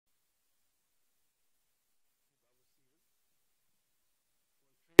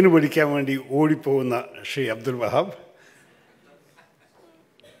പഠിക്കാൻ വേണ്ടി ഓടിപ്പോകുന്ന ശ്രീ അബ്ദുൽ വഹാബ്,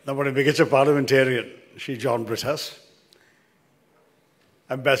 നമ്മുടെ മികച്ച parliamentarian Shri John Brittas,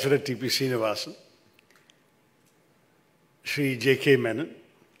 ambassador TP. Sreenivasan, Shri ജെ.കെ. Menon,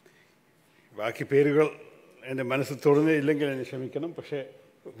 ബാക്കി പേരുകൾ എൻ്റെ മനസ്സിൽ തൊടുന്നില്ലെങ്കിൽ എന്നെ ക്ഷമിക്കണം. പക്ഷേ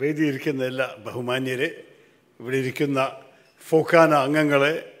വേദിയിരിക്കുന്ന എല്ലാ ബഹുമാന്യരെ, ഇവിടെ ഇരിക്കുന്ന ഫോക്കാന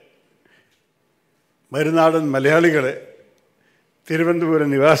അംഗങ്ങളെ, മരുനാടൻ മലയാളികളെ, തിരുവനന്തപുരം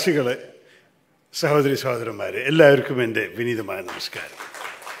നിവാസികളെ, സഹോദരി സഹോദരന്മാരെ, എല്ലാവർക്കും എൻ്റെ വിനീതമായ നമസ്കാരം.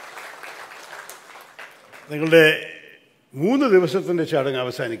 നിങ്ങളുടെ 3 ദിവസത്തിൻ്റെ ചടങ്ങ്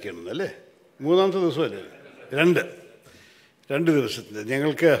അവസാനിക്കണമെന്നല്ലേ? 3-ാമത്തെ ദിവസമല്ലേ? 2 ദിവസത്തിൻ്റെ.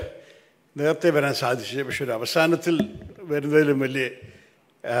 ഞങ്ങൾക്ക് നേരത്തെ വരാൻ സാധിച്ചില്ല, പക്ഷെ ഒരു അവസാനത്തിൽ വരുന്നതിലും വലിയ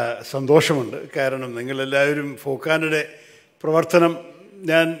സന്തോഷമുണ്ട്. കാരണം നിങ്ങളെല്ലാവരും ഫോക്കാനയുടെ പ്രവർത്തനം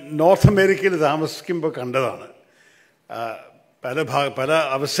ഞാൻ നോർത്ത് അമേരിക്കയിൽ താമസിക്കുമ്പോൾ കണ്ടതാണ്. പല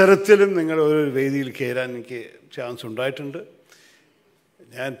അവസരത്തിലും നിങ്ങൾ ഒരു വേദിയിൽ കയറാൻ എനിക്ക് ചാൻസ് ഉണ്ടായിട്ടുണ്ട്.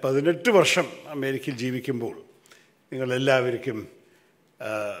 ഞാൻ 18 വർഷം അമേരിക്കയിൽ ജീവിക്കുമ്പോൾ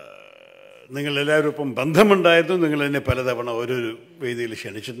നിങ്ങളെല്ലാവരും ബന്ധമുണ്ടായിരുന്നു. നിങ്ങളെന്നെ പലതവണ ഓരോരു വേദിയിൽ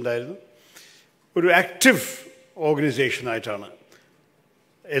ക്ഷണിച്ചിട്ടുണ്ടായിരുന്നു. ഒരു ആക്റ്റീവ് ഓർഗനൈസേഷനായിട്ടാണ്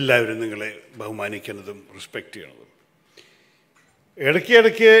എല്ലാവരും നിങ്ങളെ ബഹുമാനിക്കുന്നതും റെസ്പെക്റ്റ് ചെയ്യണതും.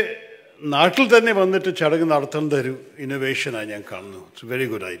 ഇടയ്ക്ക് നാട്ടിൽ തന്നെ വന്നിട്ട് ചടങ്ങ് നടത്തേണ്ട ഒരു ഇന്നോവേഷനായി ഞാൻ കാണുന്നു. It's very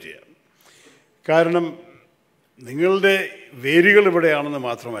good idea. കാരണം നിങ്ങളുടെ വേരുകൾ ഇവിടെയാണെന്ന്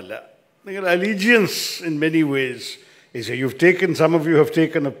മാത്രമല്ല, നിങ്ങളുടെ allegiance in many vase is some of you have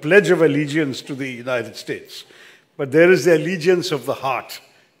taken a pledge of allegiance to the United States, but there is the allegiance of the heart,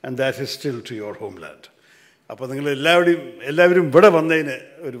 and that is still to your homeland. അപ്പോൾ നിങ്ങൾ എല്ലാവരും ഇവിടെ വന്നതിന്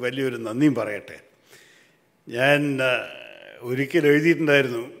ഒരു വലിയൊരു നന്ദിയും പറയട്ടെ. ഞാൻ ഒരിക്കൽ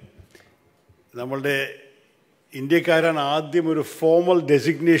എഴുതിയിട്ടുണ്ടായിരുന്നു, നമ്മളുടെ ഇന്ത്യക്കാരാണ് ആദ്യം ഒരു ഫോർമൽ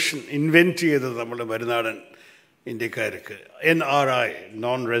ഡെസിഗ്നേഷൻ ഇൻവെൻറ്റ് ചെയ്തത് നമ്മളുടെ മരുനാടൻ ഇന്ത്യക്കാർക്ക്. NRI,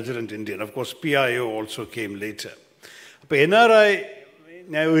 non-resident Indian. Of course, PIO also came later. അപ്പോൾ NRI,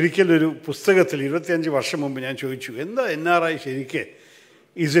 ഞാൻ ഒരിക്കലൊരു പുസ്തകത്തിൽ 25 വർഷം മുമ്പ് ഞാൻ ചോദിച്ചു, എന്താ NRI ശരിക്ക്?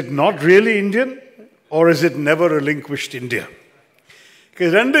 Is it not really Indian or is it never റിലിങ്ക്വിഷ്ഡ് India?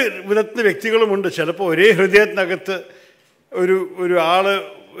 2 വിധത്തിൻ്റെ വ്യക്തികളുമുണ്ട്. ചിലപ്പോൾ ഒരേ ഹൃദയത്തിനകത്ത് ഒരു ആള്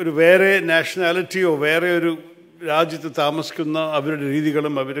ഒരു വേറെ നാഷണാലിറ്റിയോ വേറെ ഒരു രാജ്യത്ത് താമസിക്കുന്ന അവരുടെ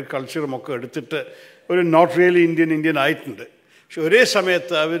രീതികളും അവരുടെ കൾച്ചറും ഒക്കെ എടുത്തിട്ട് ഒരു നോട്ട് റിയലി ഇന്ത്യൻ ആയിട്ടുണ്ട്. പക്ഷെ ഒരേ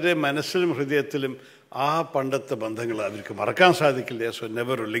സമയത്ത് അവരുടെ മനസ്സിലും ഹൃദയത്തിലും ആ പണ്ടത്തെ ബന്ധങ്ങൾ അവർക്ക് മറക്കാൻ സാധിക്കില്ല. So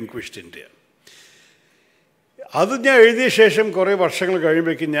never റിലിങ്ക്വിഷ്ഡ് India. അത് ഞാൻ എഴുതിയ ശേഷം കുറേ വർഷങ്ങൾ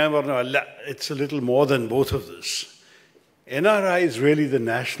കഴിയുമ്പോഴേക്കും ഞാൻ പറഞ്ഞു, അല്ല, it's A little more than both of this. NRI is really the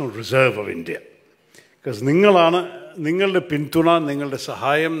national reserve of India. Because നിങ്ങളുടെ പിന്തുണ, നിങ്ങളുടെ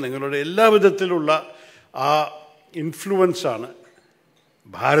സഹായം, നിങ്ങളുടെ എല്ലാ വിധത്തിലുള്ള ആ ഇൻഫ്ലുവൻസാണ്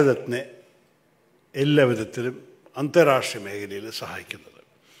ഭാരതത്തിനെ എല്ലാ വിധത്തിലും അന്താരാഷ്ട്രീയ മേഖലയിൽ സഹായിക്കുന്നത്.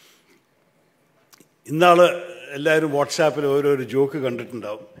 ഇന്നാൾ എല്ലാവരും വാട്സാപ്പിൽ ഓരോരോ ജോക്ക്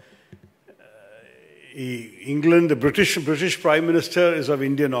കണ്ടിട്ടുണ്ടാവും. ഈ England British prime minister is of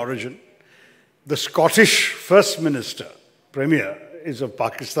Indian origin. The Scottish first minister premier is of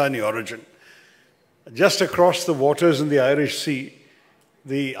Pakistani origin. Just across the waters in the Irish Sea,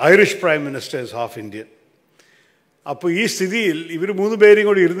 the Irish Prime Minister is half Indian. അപ്പോൾ ഈ സ്ഥിതിയിൽ ഇവർ 3 പേരും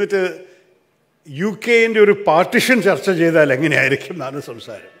കൂടി ഇരുന്നിട്ട് UK-ൻ്റെ ഒരു partition ചർച്ച ചെയ്താൽ എങ്ങനെയായിരിക്കും എന്നാണ്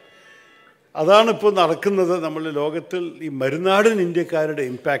സംസാരം. അതാണ് ഇപ്പോൾ നടക്കുന്നത് നമ്മളുടെ ലോകത്തിൽ. ഈ മരുനാടൻ ഇന്ത്യക്കാരുടെ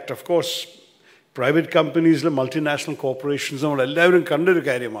impact, of course private കമ്പനീസിലും multinational corporations നമ്മളെല്ലാവരും കണ്ടൊരു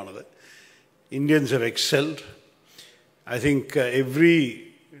കാര്യമാണത്. Indians have excelled. I think every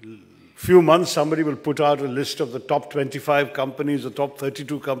few months somebody will put out a list of the top 25 companies or top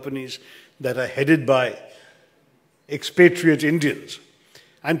 32 companies that are headed by expatriate Indians.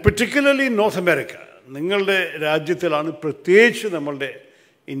 And particularly in North America. നിങ്ങളുടെ രാജ്യത്തിലാണ് പ്രത്യേകിച്ച് നമ്മളുടെ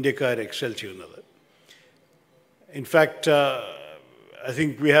ഇന്ത്യക്കാർ Excel ചെയ്യുന്നത്. In fact, I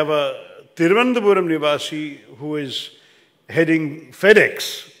think we have a Thiruvananthapuram Nivasi who is heading FedEx.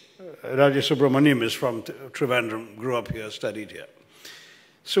 Rajesh Subramaniam is from Trivandrum, grew up here, studied here.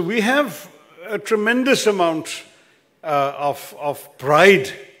 So we have a tremendous amount of pride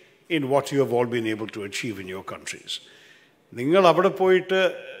in what you have all been able to achieve in your countries. നിങ്ങൾ അവിടെ പോയിട്ട്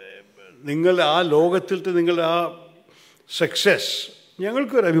നിങ്ങൾ ആ ലോകത്തിലത്തെ നിങ്ങളുടെ ആ success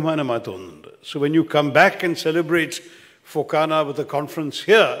ഞങ്ങൾക്കൊരു അഭിമാനമായി തോന്നുന്നുണ്ട്. So when you come back and celebrate Fokana with a conference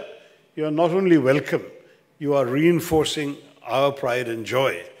here, you are not only welcome, you are reinforcing our pride and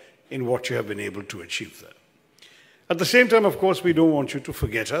joy in what you have been able to achieve there. At the same time, of course, we don't want you to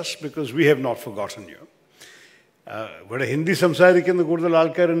forget us because we have not forgotten you. ഇവിടെ ഹിന്ദി സംസാരിക്കുന്ന കൂടുതൽ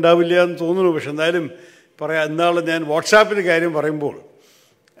ആൾക്കാരുണ്ടാവില്ല എന്ന് തോന്നുന്നു. പക്ഷെ എന്തായാലും പറയാം, എന്നാൾ ഞാൻ വാട്സാപ്പിൽ കാര്യം പറയുമ്പോൾ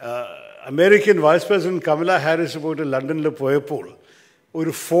American vice president Kamala Haris പോയിട്ട് ലണ്ടനിൽ പോയപ്പോൾ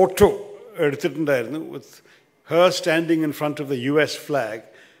ഒരു ഫോട്ടോ എടുത്തിട്ടുണ്ടായിരുന്നു വിത്ത് Har standing in front of the US flag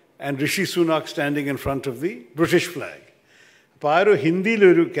and Rishi Sunak standing in front of the British flag. അപ്പോൾ ആരോ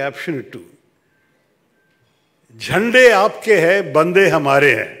ഹിന്ദിയിലൊരു ക്യാപ്ഷൻ ഇട്ടു, ഝണ്ടേ ആപ്കെ ഹേ ബന്ദേ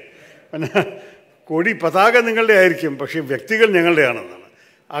ഹമാരെ ഹേ. കൊടി പതാക നിങ്ങളുടെ ആയിരിക്കും, പക്ഷേ വ്യക്തികൾ ഞങ്ങളുടെയാണെന്നാണ്.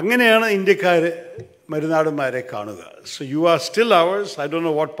 അങ്ങനെയാണ് ഇന്ത്യക്കാർ മരുനാടന്മാരെ കാണുക. So you are still hours. I don't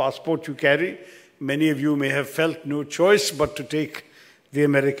know what passport you carry. Many of you may have felt no choice but to take the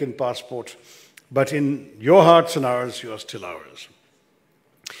American passport. But in your hearts and hours you are still hours.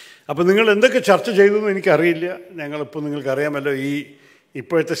 അപ്പോൾ നിങ്ങൾ എന്തൊക്കെ ചർച്ച ചെയ്തു എന്ന് എനിക്കറിയില്ല. ഞങ്ങളിപ്പോൾ നിങ്ങൾക്കറിയാമല്ലോ, ഈ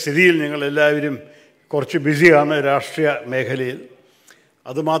ഇപ്പോഴത്തെ സ്ഥിതിയിൽ ഞങ്ങളെല്ലാവരും കുറച്ച് ബിസിയാണ് രാഷ്ട്രീയ മേഖലയിൽ.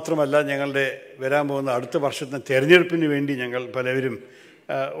 അതുമാത്രമല്ല, ഞങ്ങളുടെ വരാൻ പോകുന്ന അടുത്ത വർഷത്തെ തെരഞ്ഞെടുപ്പിന് വേണ്ടി ഞങ്ങൾ പലവരും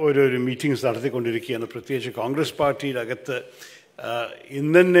ഓരോരോ മീറ്റിംഗ്സ് നടത്തിക്കൊണ്ടിരിക്കുകയാണ്. പ്രത്യേകിച്ച് കോൺഗ്രസ് പാർട്ടിയിലകത്ത്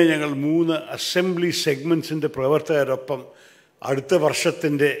ഇന്ന് തന്നെ ഞങ്ങൾ 3 അസംബ്ലി സെഗ്മെൻറ്റ്സിൻ്റെ പ്രവർത്തകരൊപ്പം അടുത്ത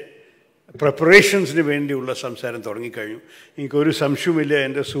വർഷത്തിൻ്റെ പ്രിപ്പറേഷൻസിന് വേണ്ടിയുള്ള സംസാരം തുടങ്ങിക്കഴിഞ്ഞു. എനിക്കൊരു സംശയവുമില്ല,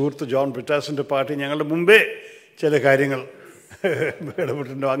 എൻ്റെ സുഹൃത്ത് ജോൺ ബ്രിട്ടാസിൻ്റെ പാർട്ടി ഞങ്ങളുടെ മുമ്പേ ചില കാര്യങ്ങൾ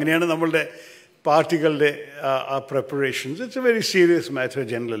ഇടപെട്ടിട്ടുണ്ടോ. അങ്ങനെയാണ് നമ്മളുടെ പാർട്ടികളുടെ ആ preparations. It's a very serious matter,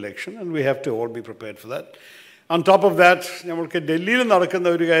 general election, and we have to all be prepared for that. On top of that, നമ്മൾക്ക് ഡൽഹിയിൽ നടക്കുന്ന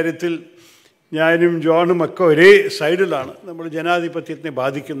ഒരു കാര്യത്തിൽ ഞാനും ജോണും ഒക്കെ ഒരേ സൈഡിലാണ്. നമ്മൾ ജനാധിപത്യത്തിനെ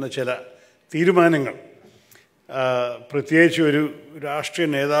ബാധിക്കുന്ന ചില തീരുമാനങ്ങൾ, പ്രത്യേകിച്ച് ഒരു രാഷ്ട്രീയ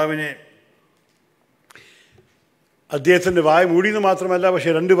നേതാവിനെ അദ്ദേഹത്തിൻ്റെ വായ മൂടിയെന്ന് മാത്രമല്ല,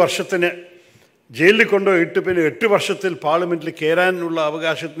 പക്ഷേ 2 വർഷത്തിന് ജയിലിൽ കൊണ്ടുപോയിട്ട് പിന്നെ 8 വർഷത്തിൽ പാർലമെൻറ്റിൽ കയറാനുള്ള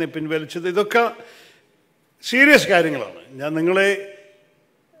അവകാശത്തിനെ പിൻവലിച്ചത്, ഇതൊക്കെ സീരിയസ് കാര്യങ്ങളാണ്. ഞാൻ നിങ്ങളെ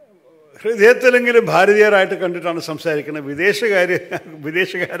ഹൃദയത്തിലെങ്കിലും ഭാരതീയരായിട്ട് കണ്ടിട്ടാണ് സംസാരിക്കുന്നത്,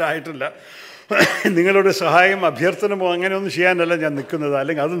 വിദേശകാരായിട്ടില്ല. നിങ്ങളുടെ സഹായം അഭ്യർത്ഥനമോ അങ്ങനെയൊന്നും ചെയ്യാനല്ല ഞാൻ നിൽക്കുന്നത്,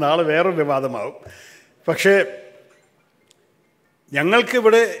 അല്ലെങ്കിൽ അത് നാളെ വേറൊരു വിവാദമാവും. പക്ഷേ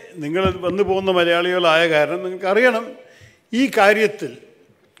ഞങ്ങൾക്കിവിടെ നിങ്ങൾ വന്നു പോകുന്ന മലയാളികളായ കാരണം നിങ്ങൾക്കറിയണം, ഈ കാര്യത്തിൽ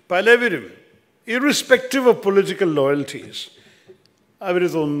പലവരും irrespective of political loyalties,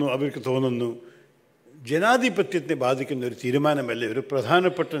 അവർക്ക് തോന്നുന്നു ജനാധിപത്യത്തെ ബാധിക്കുന്ന ഒരു തീരുമാനമല്ലേ ഒരു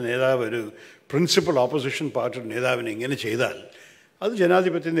പ്രധാനപ്പെട്ട നേതാവ്, ഒരു പ്രിൻസിപ്പൽ ഓപ്പോസിഷൻ പാർട്ടിയുടെ നേതാവിനെ ഇങ്ങനെ ചെയ്താൽ അത്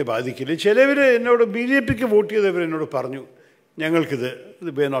ജനാധിപത്യത്തെ ബാധിക്കില്ല. ചിലവർ എന്നോട് BJPക്ക് വോട്ട് ചെയ്തവർ എന്നോട് പറഞ്ഞു, ഞങ്ങൾക്കിത്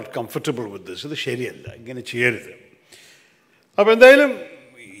V are not comfortable with this, ഇത് ശരിയല്ല, ഇങ്ങനെ ചെയ്യരുത്. അപ്പോൾ എന്തായാലും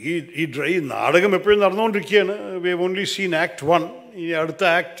ഈ നാടകം എപ്പോഴും നടന്നുകൊണ്ടിരിക്കുകയാണ്. We have only scene act 1. ഈ അടുത്ത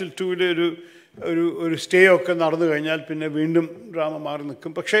ആക്ട് 2 ഒരു സ്റ്റേ ഒക്കെ നടന്നു കഴിഞ്ഞാൽ പിന്നെ വീണ്ടും ഡ്രാമ മാറി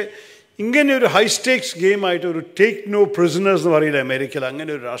നിൽക്കും. പക്ഷേ ഇങ്ങനെ ഒരു ഹൈ സ്റ്റേക്സ് ഗെയിമായിട്ട് ഒരു ടേക്ക് നോ പ്രിസണേഴ്സ് എന്ന് പറയില്ല അമേരിക്കയിൽ, അങ്ങനെ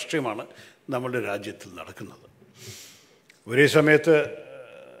ഒരു രാഷ്ട്രീയമാണ് നമ്മുടെ രാജ്യത്തിൽ നടക്കുന്നത്. ഒരേ സമയത്ത്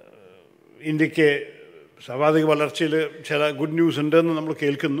ഇന്ത്യക്ക് സ്വാഭാവിക വളർച്ചയിൽ ചില ഗുഡ് ന്യൂസ് ഉണ്ടെന്ന് നമ്മൾ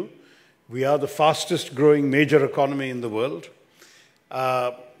കേൾക്കുന്നു. V are the fastest growing major economy in the world.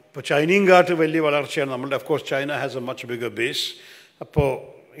 ഇപ്പോൾ ചൈനയും കാട്ട് വലിയ വളർച്ചയാണ് നമ്മളുടെ. Of course China has A much bigger base. അപ്പോൾ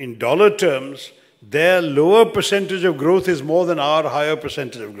in dollar terms, their lower percentage of growth is more than our higher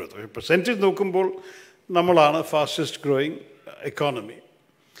percentage of growth. Percentage നോക്കുമ്പോൾ നമ്മളാണ് fastest growing economy.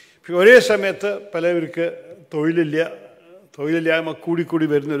 പക്ഷേ ഒരേ സമയത്ത് പലവർക്ക് തൊഴിലില്ലായ്മ കൂടി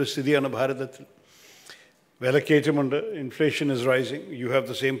വരുന്നൊരു സ്ഥിതിയാണ് ഭാരതത്തിൽ. വിലക്കയറ്റമുണ്ട്, inflation is rising. You have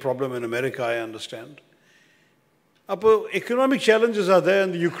the same problem in America, I understand. അപ്പോൾ economic challenges are there,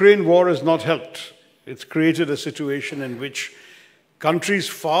 and the Ukraine war has not helped. It's created a situation in which countries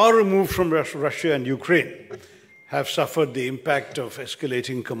far removed from Russia and Ukraine have suffered the impact of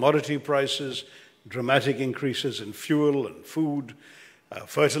escalating commodity prices, dramatic increases in fuel and food,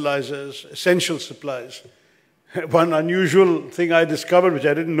 fertilizers, essential supplies. One unusual thing I discovered, which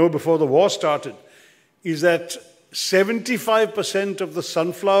I didn't know before the war started, is that 75% of the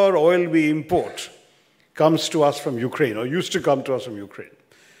sunflower oil we import comes to us from Ukraine, or used to come to us from Ukraine.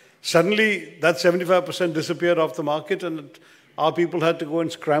 Suddenly, that 75% disappeared off the market, and our people had to go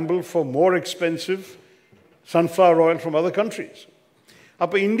and scramble for more expensive sunflower oil from other countries.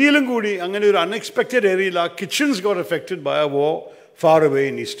 അപ്പോൾ ഇന്ത്യയിലും കൂടി അങ്ങനെ ഒരു unexpected ഏരിയയിൽ ആ kitchens got affected by a war far away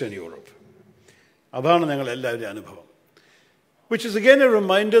in eastern Europe. അതാണ് ഞങ്ങൾ എല്ലാവരുടെ അനുഭവം. Which is again a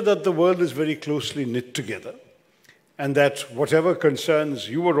reminder that the world is very closely knit together, and that whatever concerns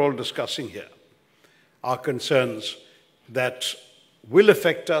you were all discussing here are concerns that will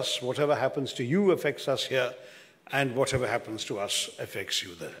affect us. Whatever happens to you affects us here, and whatever happens to us affects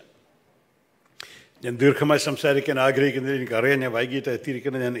you there. ഞാൻ ദീർഘമായി സംസാരിക്കാൻ ആഗ്രഹിക്കുന്നത് എനിക്കറിയാം. ഞാൻ വൈകിട്ട്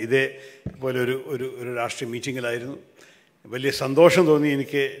എത്തിയിരിക്കുന്നത് ഞാൻ ഇതേപോലെ ഒരു രാഷ്ട്രീയ മീറ്റിങ്ങിലായിരുന്നു. വലിയ സന്തോഷം തോന്നി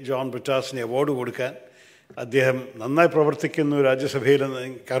എനിക്ക് ജോൺ ബ്രിട്ടാസിന് അവാർഡ് കൊടുക്കാൻ. അദ്ദേഹം നന്നായി പ്രവർത്തിക്കുന്നു രാജ്യസഭയിലെന്ന്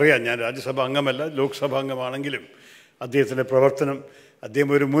എനിക്കറിയാം. ഞാൻ രാജ്യസഭ അംഗമല്ല, ലോക്സഭാ അംഗമാണെങ്കിലും അദ്ദേഹത്തിൻ്റെ പ്രവർത്തനം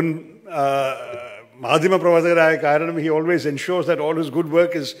അദ്ദേഹം ഒരു മുൻ മാധ്യമപ്രവർത്തകരായ കാരണം he always ensures that all his good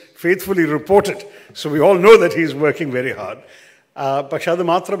work is faithfully reported. So we all know that he is working very hard. പക്ഷെ അത്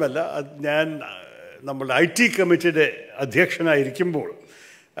മാത്രമല്ല, ഞാൻ നമ്മളുടെ IT കമ്മിറ്റിയുടെ അധ്യക്ഷനായിരിക്കുമ്പോൾ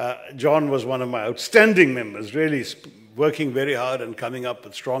John was one of my outstanding members, really working very hard and coming up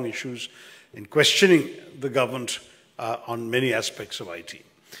with strong issues in questioning the government on many aspects of IT.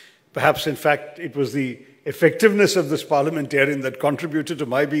 Perhaps, in fact, it was the effectiveness of this parliamentarian that contributed to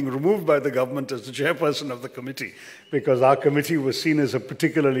my being removed by the government as the chairperson of the committee, because our committee was seen as a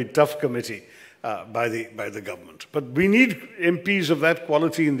particularly tough committee by the government. But we need MPs of that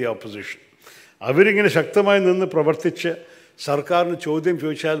quality in the opposition. അവരിങ്ങനെ ശക്തമായി നിന്ന് പ്രവർത്തിച്ച് സർക്കാരിന് ചോദ്യം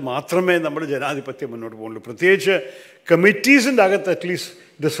ചോദിച്ചാൽ മാത്രമേ നമ്മുടെ ജനാധിപത്യം മുന്നോട്ട് പോകുള്ളൂ. പ്രത്യേകിച്ച് കമ്മിറ്റീസിൻ്റെ അകത്ത് അറ്റ്ലീസ്റ്റ്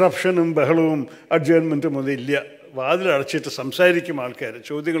ഡിസ്റപ്ഷനും ബഹളവും അഡ്ജേൺമെൻറ്റും ഒന്നും ഇല്ല. വാതിലടച്ചിട്ട് സംസാരിക്കും ആൾക്കാർ,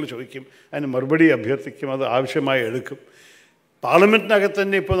 ചോദ്യങ്ങൾ ചോദിക്കും, അതിന് മറുപടി അഭ്യർത്ഥിക്കും, അത് ആവശ്യമായി എടുക്കും. പാർലമെൻറ്റിനകത്ത്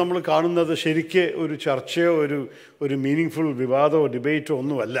തന്നെ ഇപ്പോൾ നമ്മൾ കാണുന്നത് ശരിക്ക് ഒരു ചർച്ചയോ ഒരു മീനിങ് ഫുൾ വിവാദമോ ഡിബേറ്റോ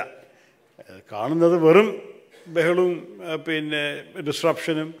ഒന്നുമല്ല. കാണുന്നത് വെറും ബഹളവും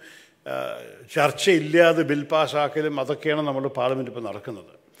ഡിസ്റപ്ഷനും ചർച്ചയില്ലാതെ ബിൽ പാസ്സാക്കലും അതൊക്കെയാണ് നമ്മുടെ പാർലമെൻറ്റ് ഇപ്പോൾ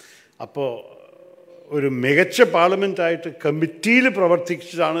നടക്കുന്നത്. അപ്പോൾ ഒരു മികച്ച പാർലമെൻറ്റായിട്ട് കമ്മിറ്റിയിൽ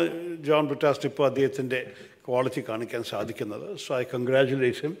പ്രവർത്തിച്ചിട്ടാണ് ജോൺ ബ്രിട്ടാസ്റ്റ് ഇപ്പോൾ അദ്ദേഹത്തിൻ്റെ ക്വാളിറ്റി കാണിക്കാൻ സാധിക്കുന്നത്. So I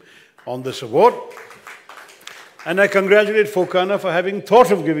congratulate him on this award. And I congratulate Fokana for having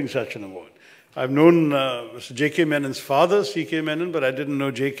thought of giving such an award. I've known Mr. J.K. Menon's father, C.K. Menon, but I didn't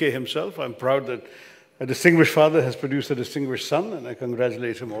know J.K. himself. I'm proud that a distinguished father has produced a distinguished son, and I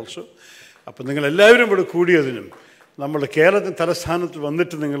congratulate him also. അപ്പോൾ നിങ്ങളെല്ലാവരും ഇവിടെ കൂടിയതിനും നമ്മുടെ കേരളത്തിൻ്റെ തലസ്ഥാനത്ത്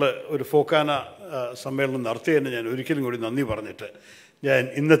വന്നിട്ട് നിങ്ങൾ ഒരു ഫോക്കാന സമ്മേളനം നടത്തിയതിന് ഞാൻ ഒരിക്കലും കൂടി നന്ദി പറഞ്ഞിട്ട് ഞാൻ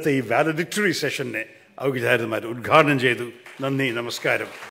ഇന്നത്തെ ഈ വാലഡിക്ടറി സെഷനെ ഔപചാരികമായി ഉദ്ഘാടനം ചെയ്തു. നന്ദി, നമസ്കാരം.